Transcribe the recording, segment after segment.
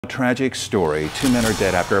A tragic story. 2 men are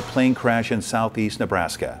dead after a plane crash in southeast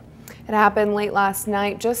Nebraska. It happened late last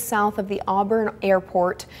night just south of the Auburn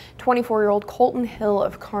airport. 24-year-old Colton Hill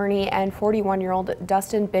of Kearney and 41-year-old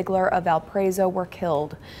Dustin Bigler of Valparaiso were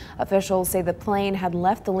killed. Officials say the plane had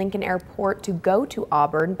left the Lincoln airport to go to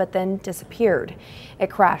Auburn but then disappeared. It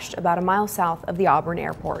crashed about a mile south of the Auburn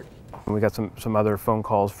airport. We got some other phone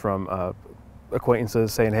calls from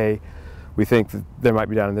acquaintances saying, hey, we think that there might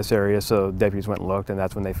be down in this area, so deputies went and looked, and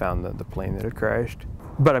that's when they found the plane that had crashed.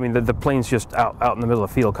 But I mean, the plane's just out in the middle of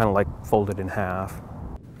the field, kind of like folded in half.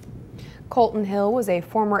 Colton Hill was a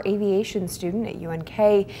former aviation student at UNK.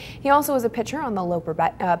 He also was a pitcher on the Loper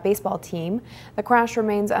baseball team. The crash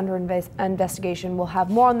remains under investigation. We'll have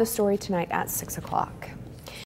more on the story tonight at 6 o'clock.